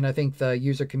 and I think the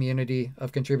user community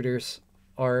of contributors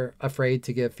are afraid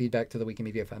to give feedback to the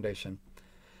Wikimedia Foundation.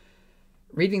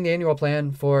 Reading the annual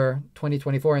plan for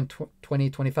 2024 and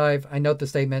 2025, I note the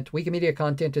statement, Wikimedia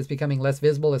content is becoming less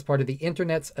visible as part of the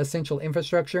internet's essential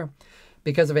infrastructure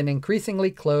because of an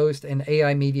increasingly closed and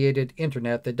AI-mediated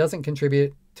internet that doesn't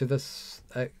contribute to this,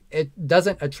 it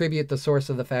doesn't attribute the source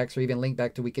of the facts or even link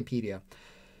back to Wikipedia.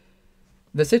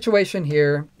 The situation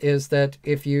here is that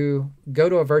if you go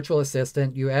to a virtual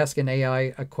assistant, you ask an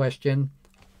AI a question,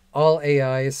 all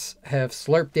AIs have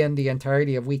slurped in the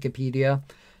entirety of Wikipedia.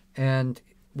 And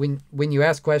when you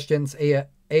ask questions,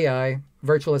 AI,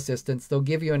 virtual assistants, they'll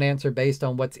give you an answer based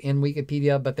on what's in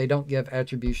Wikipedia, but they don't give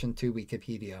attribution to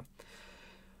Wikipedia.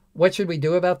 What should we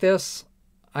do about this?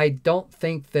 I don't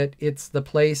think that it's the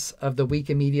place of the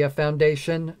Wikimedia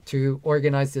Foundation to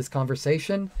organize this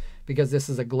conversation, because this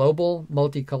is a global,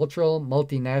 multicultural,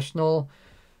 multinational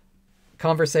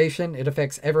conversation. It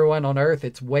affects everyone on Earth.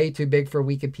 It's way too big for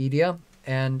Wikipedia.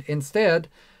 And instead,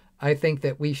 I think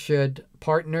that we should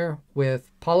partner with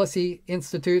policy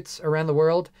institutes around the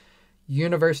world,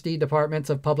 university departments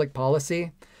of public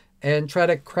policy, and try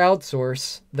to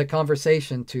crowdsource the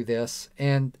conversation to this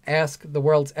and ask the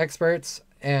world's experts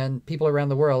and people around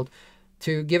the world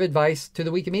to give advice to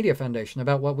the Wikimedia Foundation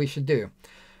about what we should do.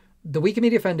 The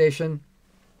Wikimedia Foundation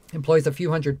employs a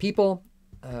few hundred people.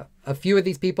 A few of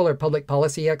these people are public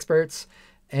policy experts,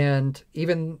 and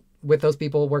even with those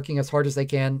people working as hard as they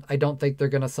can, I don't think they're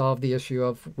going to solve the issue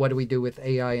of what do we do with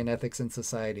AI and ethics in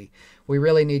society. We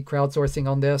really need crowdsourcing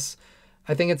on this.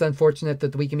 I think it's unfortunate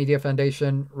that the Wikimedia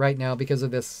Foundation right now, because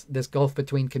of this gulf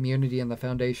between community and the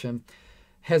foundation,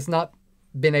 has not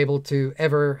been able to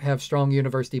ever have strong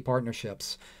university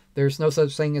partnerships. There's no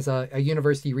such thing as a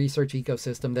university research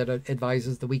ecosystem that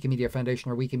advises the Wikimedia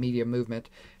Foundation or Wikimedia movement.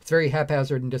 It's very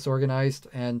haphazard and disorganized,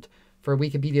 and for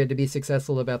Wikipedia to be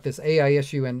successful about this AI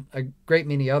issue and a great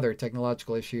many other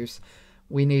technological issues,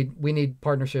 we need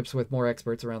partnerships with more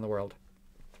experts around the world.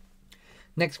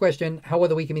 Next question, how will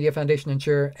the Wikimedia Foundation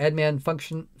ensure admin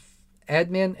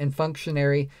and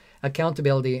functionary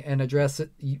accountability and address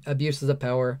abuses of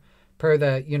power per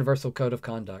the Universal Code of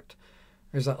Conduct?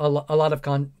 There's a lot of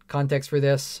context for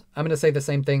this. I'm going to say the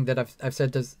same thing that I've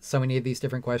said to so many of these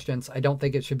different questions. I don't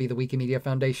think it should be the Wikimedia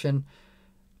Foundation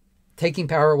taking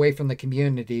power away from the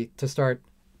community to start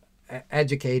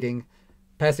educating,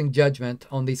 passing judgment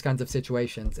on these kinds of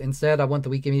situations. Instead, I want the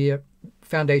Wikimedia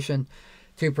Foundation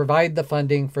to provide the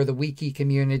funding for the wiki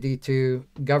community to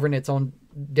govern its own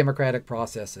democratic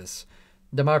processes.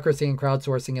 Democracy and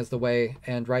crowdsourcing is the way,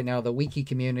 and right now the wiki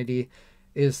community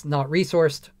is not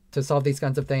resourced to solve these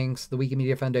kinds of things. The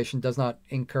Wikimedia Foundation does not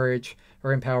encourage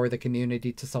or empower the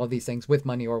community to solve these things with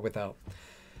money or without.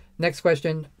 Next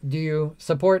question, do you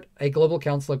support a global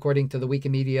council according to the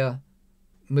Wikimedia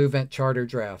movement charter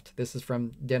draft? This is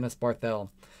from Dennis Barthel.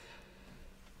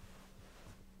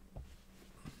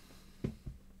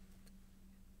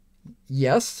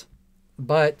 Yes,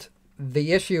 but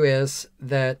the issue is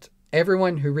that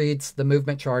everyone who reads the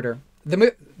movement charter,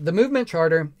 the movement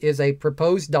charter is a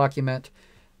proposed document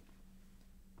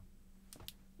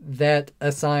that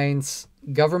assigns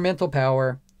governmental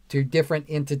power to different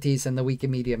entities in the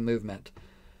Wikimedia movement.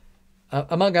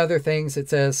 Among other things, it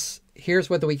says, here's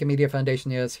what the Wikimedia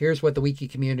Foundation is, here's what the wiki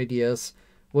community is,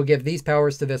 we'll give these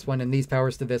powers to this one and these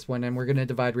powers to this one, and we're going to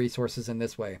divide resources in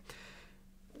this way.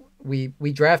 We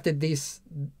drafted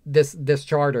this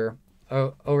charter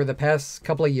over the past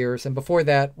couple of years, and before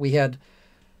that we had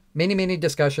many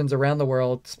discussions around the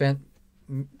world, spent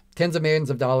tens of millions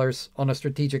of dollars on a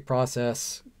strategic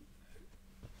process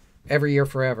every year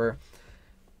forever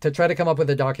to try to come up with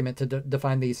a document to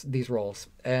define these roles.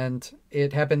 And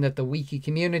it happened that the wiki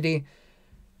community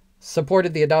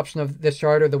supported the adoption of this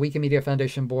charter. The Wikimedia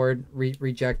Foundation board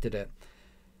rejected it.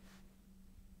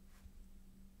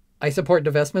 I support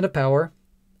divestment of power.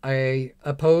 I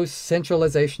oppose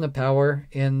centralization of power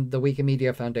in the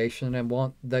Wikimedia Foundation and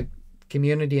want the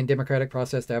community and democratic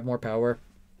process to have more power.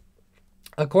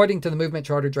 According to the movement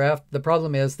charter draft, the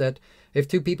problem is that if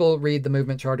two people read the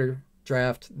movement charter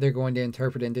draft, they're going to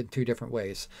interpret it in two different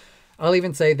ways. I'll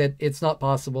even say that it's not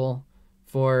possible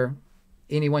for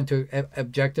anyone to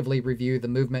objectively review the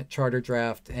movement charter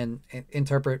draft and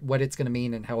interpret what it's going to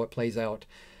mean and how it plays out.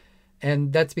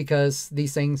 And that's because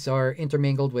these things are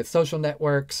intermingled with social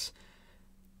networks.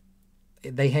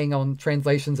 They hang on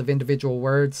translations of individual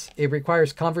words. It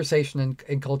requires conversation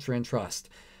and culture and trust.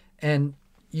 And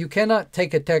you cannot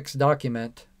take a text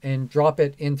document and drop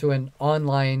it into an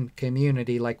online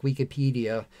community like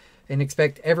Wikipedia and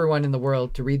expect everyone in the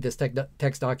world to read this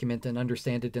text document and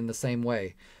understand it in the same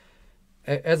way.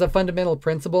 As a fundamental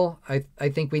principle, I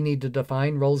think we need to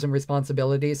define roles and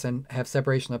responsibilities and have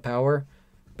separation of power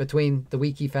between the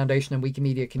Wiki Foundation and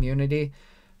Wikimedia community.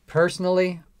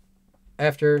 Personally,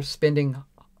 after spending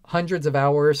hundreds of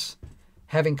hours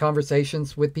having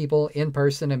conversations with people in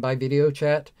person and by video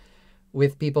chat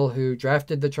with people who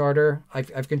drafted the charter,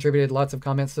 I've contributed lots of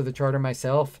comments to the charter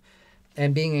myself,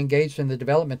 and being engaged in the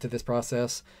development of this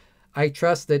process, I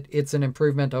trust that it's an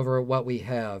improvement over what we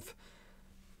have.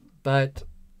 But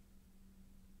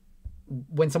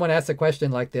when someone asks a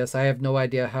question like this, I have no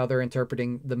idea how they're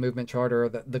interpreting the movement charter or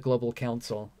the global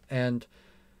council. And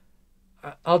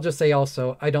I'll just say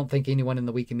also, I don't think anyone in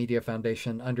the Wikimedia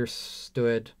Foundation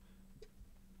understood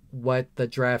what the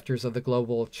drafters of the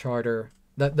global charter,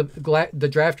 the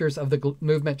drafters of the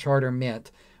movement charter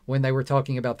meant when they were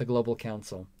talking about the global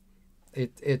council.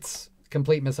 It's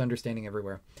complete misunderstanding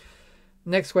everywhere.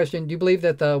 Next question. Do you believe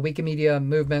that the Wikimedia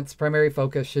movement's primary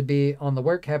focus should be on the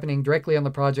work happening directly on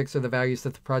the projects or the values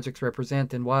that the projects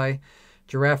represent, and why?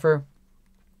 Giraffer.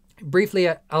 Briefly,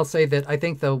 I'll say that I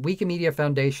think the Wikimedia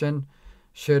Foundation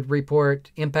should report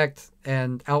impact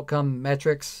and outcome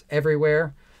metrics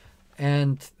everywhere.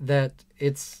 and that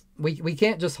we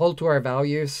can't just hold to our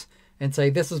values and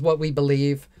say this is what we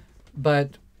believe,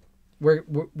 but we're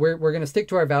going to stick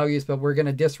to our values, but we're going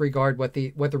to disregard what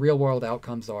the real world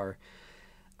outcomes are.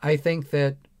 I think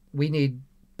that we need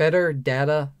better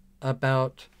data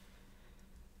about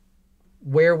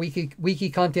where wiki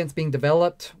content's being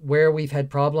developed, where we've had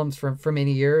problems for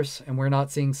many years and we're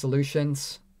not seeing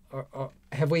solutions. Or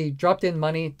have we dropped in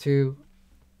money to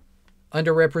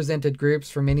underrepresented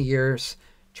groups for many years,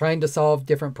 trying to solve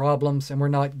different problems, and we're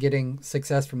not getting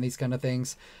success from these kind of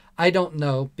things? I don't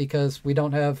know, because we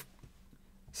don't have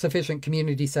sufficient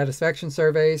community satisfaction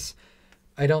surveys.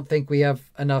 I don't think we have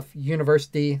enough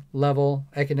university level,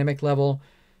 academic level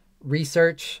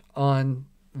research on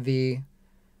the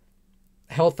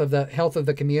health of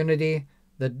the community,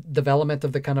 the development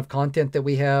of the kind of content that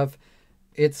we have.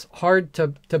 It's hard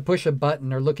to push a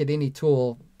button or look at any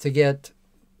tool to get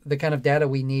the kind of data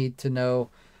we need to know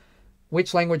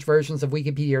which language versions of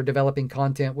Wikipedia are developing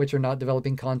content, which are not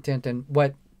developing content, and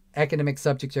what academic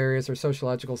subject areas or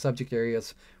sociological subject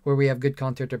areas where we have good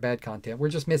content or bad content. We're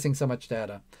just missing so much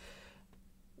data.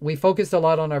 We focused a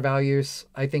lot on our values.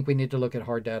 I think we need to look at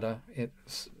hard data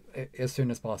as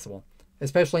soon as possible,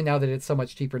 especially now that it's so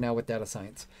much cheaper now with data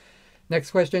science.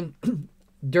 Next question.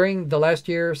 During the last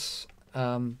year,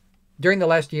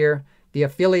 the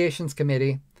affiliations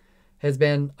committee has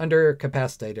been under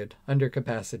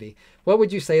capacity. What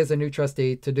would you say as a new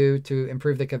trustee to do to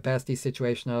improve the capacity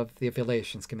situation of the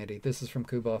affiliations committee? This is from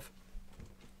Kubov.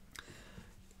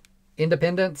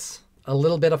 Independence, a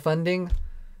little bit of funding,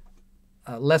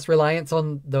 less reliance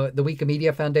on the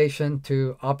Wikimedia Foundation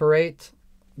to operate.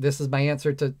 This is my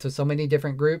answer to so many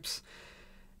different groups.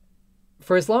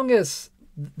 For as long as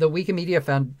the Wikimedia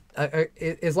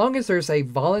as long as there's a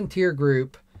volunteer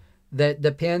group that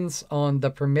depends on the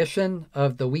permission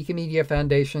of the Wikimedia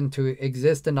Foundation to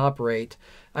exist and operate,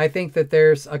 I think that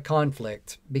there's a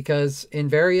conflict, because in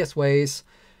various ways,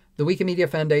 the Wikimedia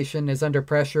Foundation is under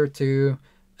pressure to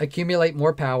accumulate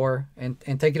more power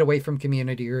and take it away from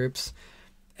community groups.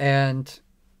 And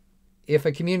if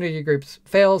a community group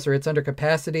fails or it's under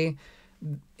capacity,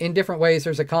 in different ways,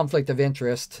 there's a conflict of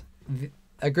interest.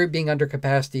 A group being under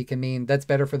capacity can mean that's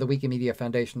better for the Wikimedia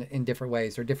Foundation in different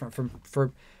ways, or different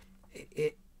for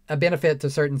a benefit to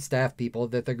certain staff people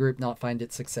that the group not find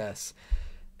its success.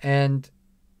 And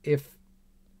if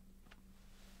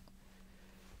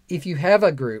you have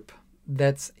a group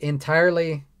that's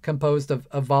entirely composed of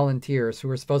volunteers who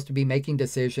are supposed to be making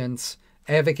decisions,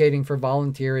 advocating for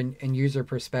volunteer and user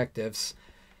perspectives,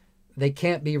 they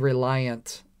can't be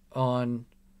reliant on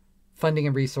funding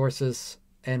and resources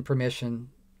and permission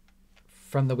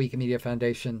from the Wikimedia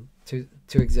Foundation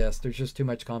to exist. There's just too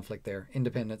much conflict there.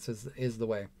 Independence is the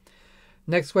way.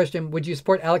 Next question. Would you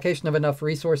support allocation of enough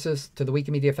resources to the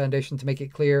Wikimedia Foundation to make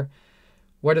it clear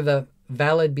what are the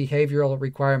valid behavioral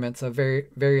requirements of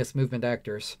various movement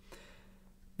actors?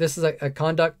 This is a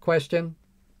conduct question.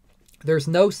 There's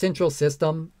no central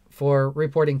system for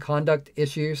reporting conduct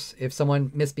issues. If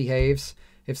someone misbehaves,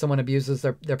 if someone abuses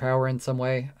their power in some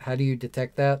way, how do you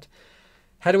detect that?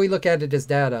 How do we look at it as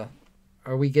data?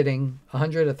 Are we getting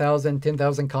 100, 1,000,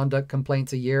 10,000 conduct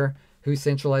complaints a year? Who's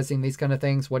centralizing these kind of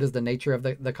things? What is the nature of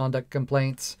the conduct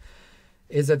complaints?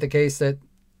 Is it the case that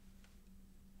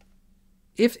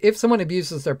if someone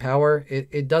abuses their power,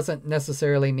 it doesn't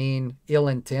necessarily mean ill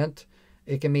intent.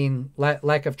 It can mean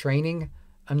lack of training.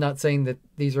 I'm not saying that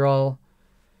these are all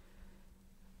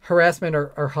harassment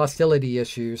or hostility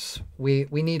issues. We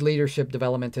need leadership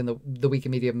development in the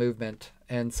Wikimedia movement.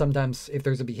 And sometimes if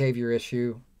there's a behavior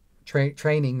issue,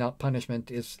 training, not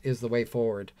punishment, is the way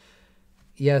forward.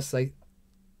 Yes,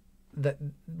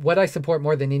 what I support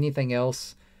more than anything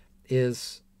else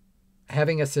is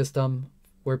having a system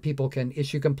where people can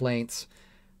issue complaints.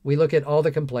 We look at all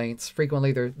the complaints.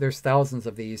 Frequently, there's thousands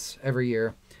of these every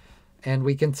year, and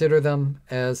we consider them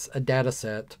as a data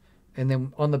set. And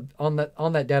then on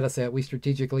that data set, we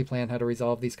strategically plan how to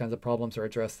resolve these kinds of problems or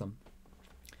address them.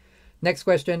 Next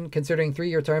question. Considering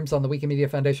 3-year terms on the Wikimedia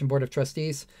Foundation Board of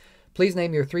Trustees, please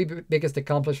name your 3 biggest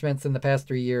accomplishments in the past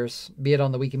 3 years, be it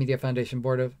on the Wikimedia Foundation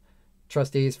Board of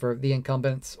Trustees for the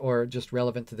incumbents or just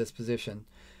relevant to this position.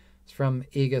 It's from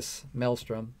Aegis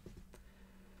Maelstrom.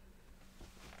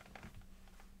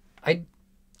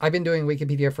 I've been doing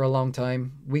Wikipedia for a long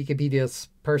time. Wikipedia's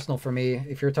personal for me.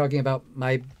 If you're talking about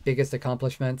my biggest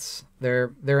accomplishments,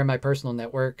 they're in my personal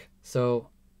network. So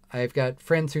I've got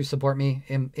friends who support me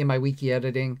in my wiki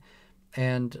editing,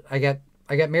 and I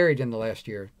got married in the last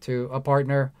year to a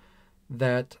partner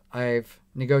that I've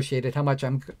negotiated how much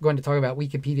I'm going to talk about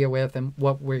Wikipedia with and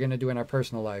what we're going to do in our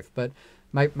personal life. But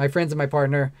my friends and my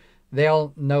partner, They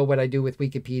all know what I do with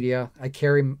Wikipedia. I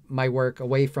carry my work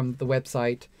away from the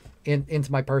website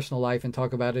into my personal life and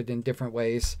talk about it in different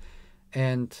ways.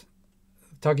 And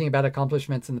talking about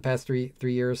accomplishments in the past three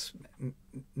years,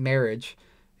 marriage,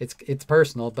 it's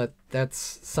personal, but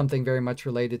that's something very much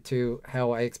related to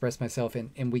how I express myself in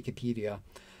Wikipedia.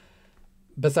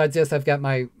 Besides this, I've got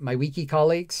my wiki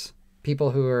colleagues,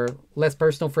 people who are less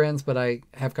personal friends, but I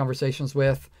have conversations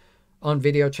with on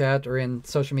video chat or in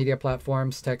social media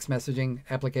platforms, text messaging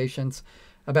applications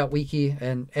about wiki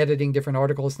and editing different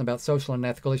articles and about social and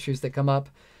ethical issues that come up.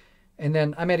 And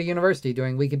then I'm at a university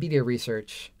doing Wikipedia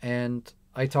research, and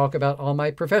I talk about all my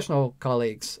professional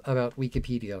colleagues about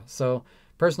Wikipedia. So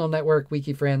personal network,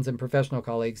 wiki friends, and professional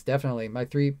colleagues, definitely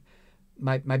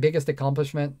my biggest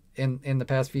accomplishment in the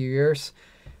past few years.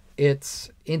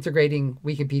 It's integrating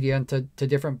Wikipedia into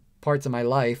different parts of my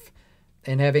life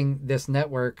and having this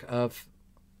network of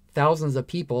thousands of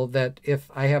people that if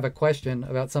I have a question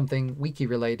about something wiki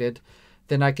related,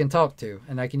 then I can talk to.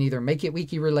 And I can either make it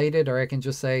wiki related, or I can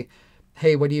just say,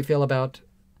 hey, what do you feel about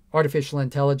artificial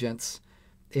intelligence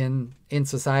in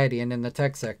society and in the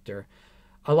tech sector?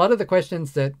 A lot of the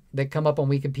questions that come up on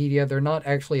Wikipedia, they're not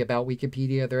actually about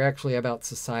Wikipedia. They're actually about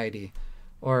society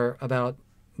or about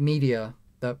media,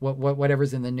 that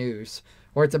whatever's in the news,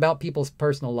 or it's about people's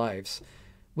personal lives.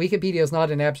 Wikipedia is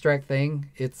not an abstract thing.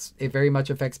 It very much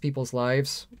affects people's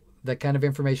lives. The kind of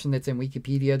information that's in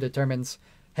Wikipedia determines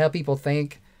how people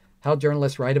think, how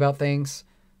journalists write about things,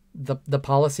 the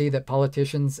policy that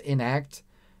politicians enact.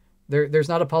 There's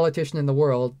not a politician in the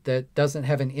world that doesn't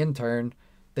have an intern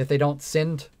that they don't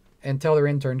send and tell their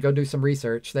intern, go do some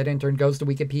research. That intern goes to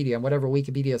Wikipedia, and whatever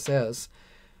Wikipedia says,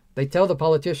 they tell the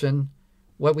politician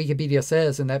what Wikipedia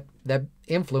says, and that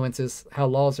influences how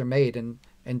laws are made and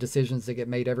decisions that get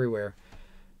made everywhere.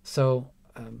 So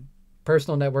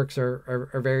personal networks are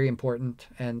very important,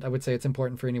 and I would say it's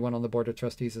important for anyone on the Board of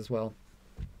Trustees as well.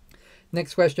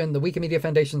 Next question. The Wikimedia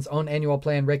Foundation's own annual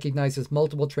plan recognizes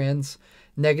multiple trends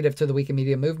negative to the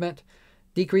Wikimedia movement.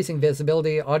 Decreasing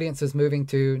visibility, audiences moving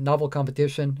to novel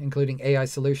competition, including AI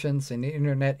solutions and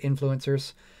internet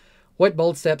influencers. What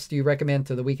bold steps do you recommend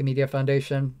to the Wikimedia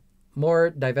Foundation?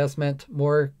 More divestment,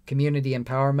 more community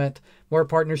empowerment, more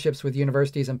partnerships with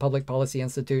universities and public policy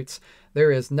institutes.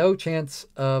 There is no chance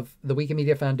of the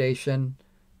Wikimedia Foundation,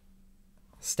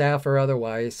 staff or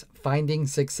otherwise, finding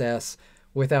success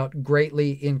without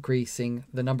greatly increasing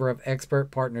the number of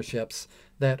expert partnerships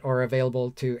that are available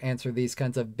to answer these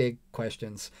kinds of big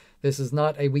questions. This is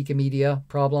not a Wikimedia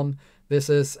problem. This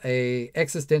is an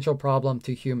existential problem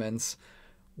to humans.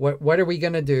 What are we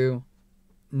going to do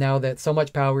now that so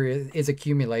much power is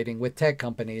accumulating with tech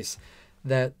companies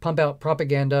that pump out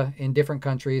propaganda in different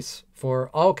countries for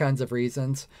all kinds of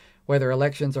reasons, whether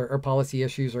elections or policy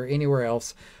issues or anywhere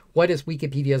else? What is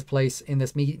Wikipedia's place in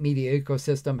this media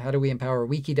ecosystem? How do we empower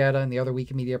Wikidata and the other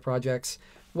Wikimedia projects?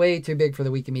 Way too big for the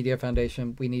Wikimedia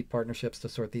Foundation. We need partnerships to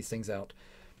sort these things out.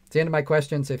 It's the end of my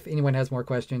questions. If anyone has more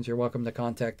questions, you're welcome to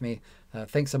contact me.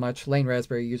 Thanks so much. Lane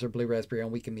Raspberry, user Blue Raspberry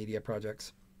on Wikimedia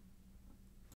projects.